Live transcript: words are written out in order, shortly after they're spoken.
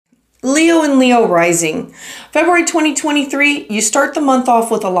Leo and Leo rising. February 2023, you start the month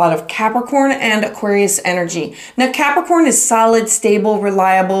off with a lot of Capricorn and Aquarius energy. Now, Capricorn is solid, stable,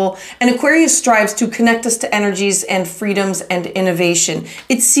 reliable, and Aquarius strives to connect us to energies and freedoms and innovation.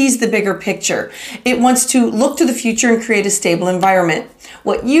 It sees the bigger picture. It wants to look to the future and create a stable environment.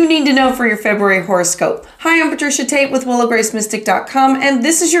 What you need to know for your February horoscope. Hi, I'm Patricia Tate with WillowGraceMystic.com, and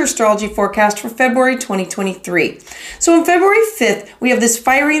this is your astrology forecast for February 2023. So on February 5th, we have this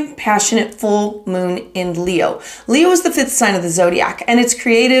fiery, passionate full moon in Leo. Leo is the fifth sign of the zodiac, and it's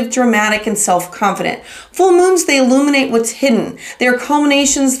creative, dramatic, and self-confident. Full moons, they illuminate what's hidden. They're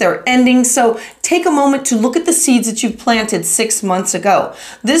culminations, they're endings, so take a moment to look at the seeds that you've planted 6 months ago.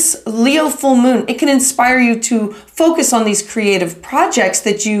 This Leo full moon, it can inspire you to focus on these creative projects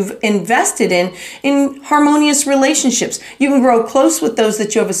that you've invested in harmonious relationships. You can grow close with those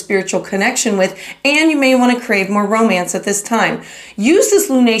that you have a spiritual connection with, and you may want to crave more romance at this time. Use this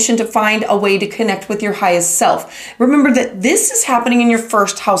lunation to find a way to connect with your highest self. Remember that this is happening in your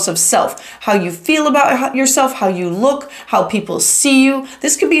first house of self. How you feel about yourself, how you look, how people see you.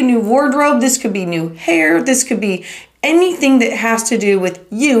 This could be a new wardrobe, this could be new hair, this could be anything that has to do with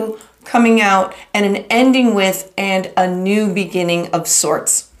you coming out and an ending with and a new beginning of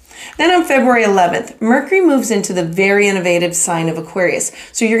sorts. Then on February 11th, Mercury moves into the very innovative sign of Aquarius.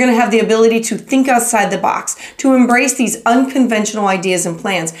 So you're going to have the ability to think outside the box, to embrace these unconventional ideas and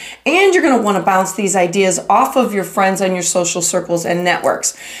plans, and you're going to want to bounce these ideas off of your friends on your social circles and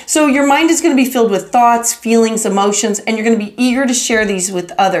networks. So your mind is going to be filled with thoughts, feelings, emotions, and you're going to be eager to share these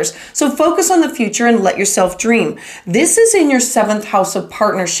with others. So focus on the future and let yourself dream. This is in your seventh house of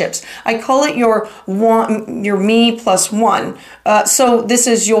partnerships. I call it your me plus one. So this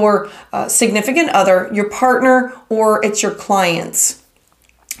is your significant other, your partner, or it's your clients.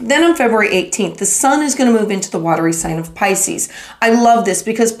 Then on February 18th, the sun is going to move into the watery sign of Pisces. I love this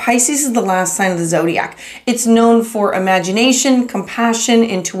because Pisces is the last sign of the zodiac. It's known for imagination, compassion,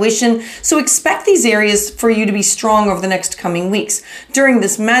 intuition. So expect these areas for you to be strong over the next coming weeks during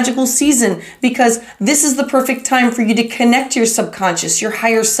this magical season, because this is the perfect time for you to connect to your subconscious, your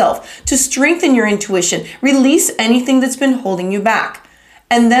higher self, to strengthen your intuition, release anything that's been holding you back.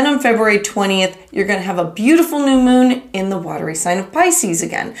 And then on February 20th, you're going to have a beautiful new moon in the watery sign of Pisces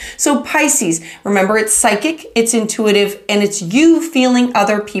again. So Pisces, remember, it's psychic, it's intuitive, and it's you feeling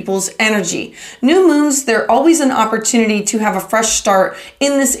other people's energy. New moons, they're always an opportunity to have a fresh start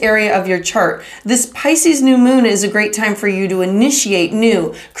in this area of your chart. This Pisces new moon is a great time for you to initiate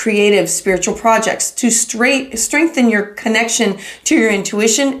new, creative, spiritual projects, to strengthen your connection to your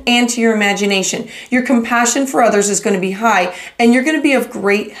intuition and to your imagination. Your compassion for others is going to be high, and you're going to be of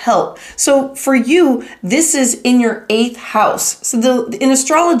great help. So for you, this is in your 8th house. So in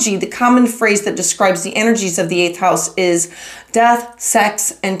astrology, the common phrase that describes the energies of the 8th house is death,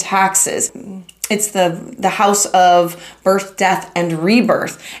 sex, and taxes. It's the house of birth, death, and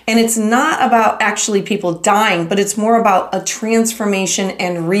rebirth. And it's not about actually people dying, but it's more about a transformation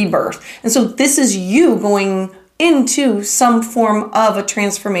and rebirth. And so this is you going into some form of a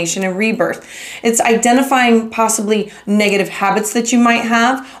transformation and rebirth. It's identifying possibly negative habits that you might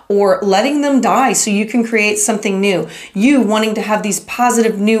have or letting them die so you can create something new. You wanting to have these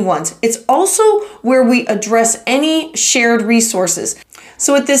positive new ones. It's also where we address any shared resources.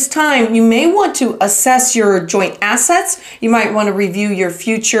 So at this time, you may want to assess your joint assets. You might want to review your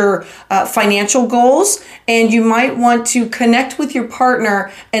future financial goals, and you might want to connect with your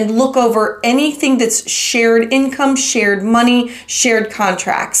partner and look over anything that's shared income, shared money, shared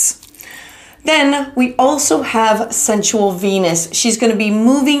contracts. Then we also have sensual Venus. She's going to be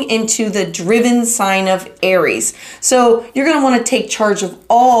moving into the driven sign of Aries. So you're going to want to take charge of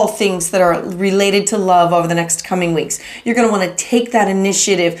all things that are related to love over the next coming weeks. You're going to want to take that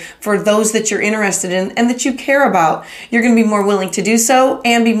initiative for those that you're interested in and that you care about. You're going to be more willing to do so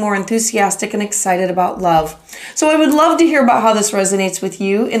and be more enthusiastic and excited about love. So I would love to hear about how this resonates with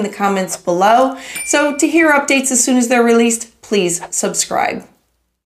you in the comments below. So to hear updates as soon as they're released, please subscribe.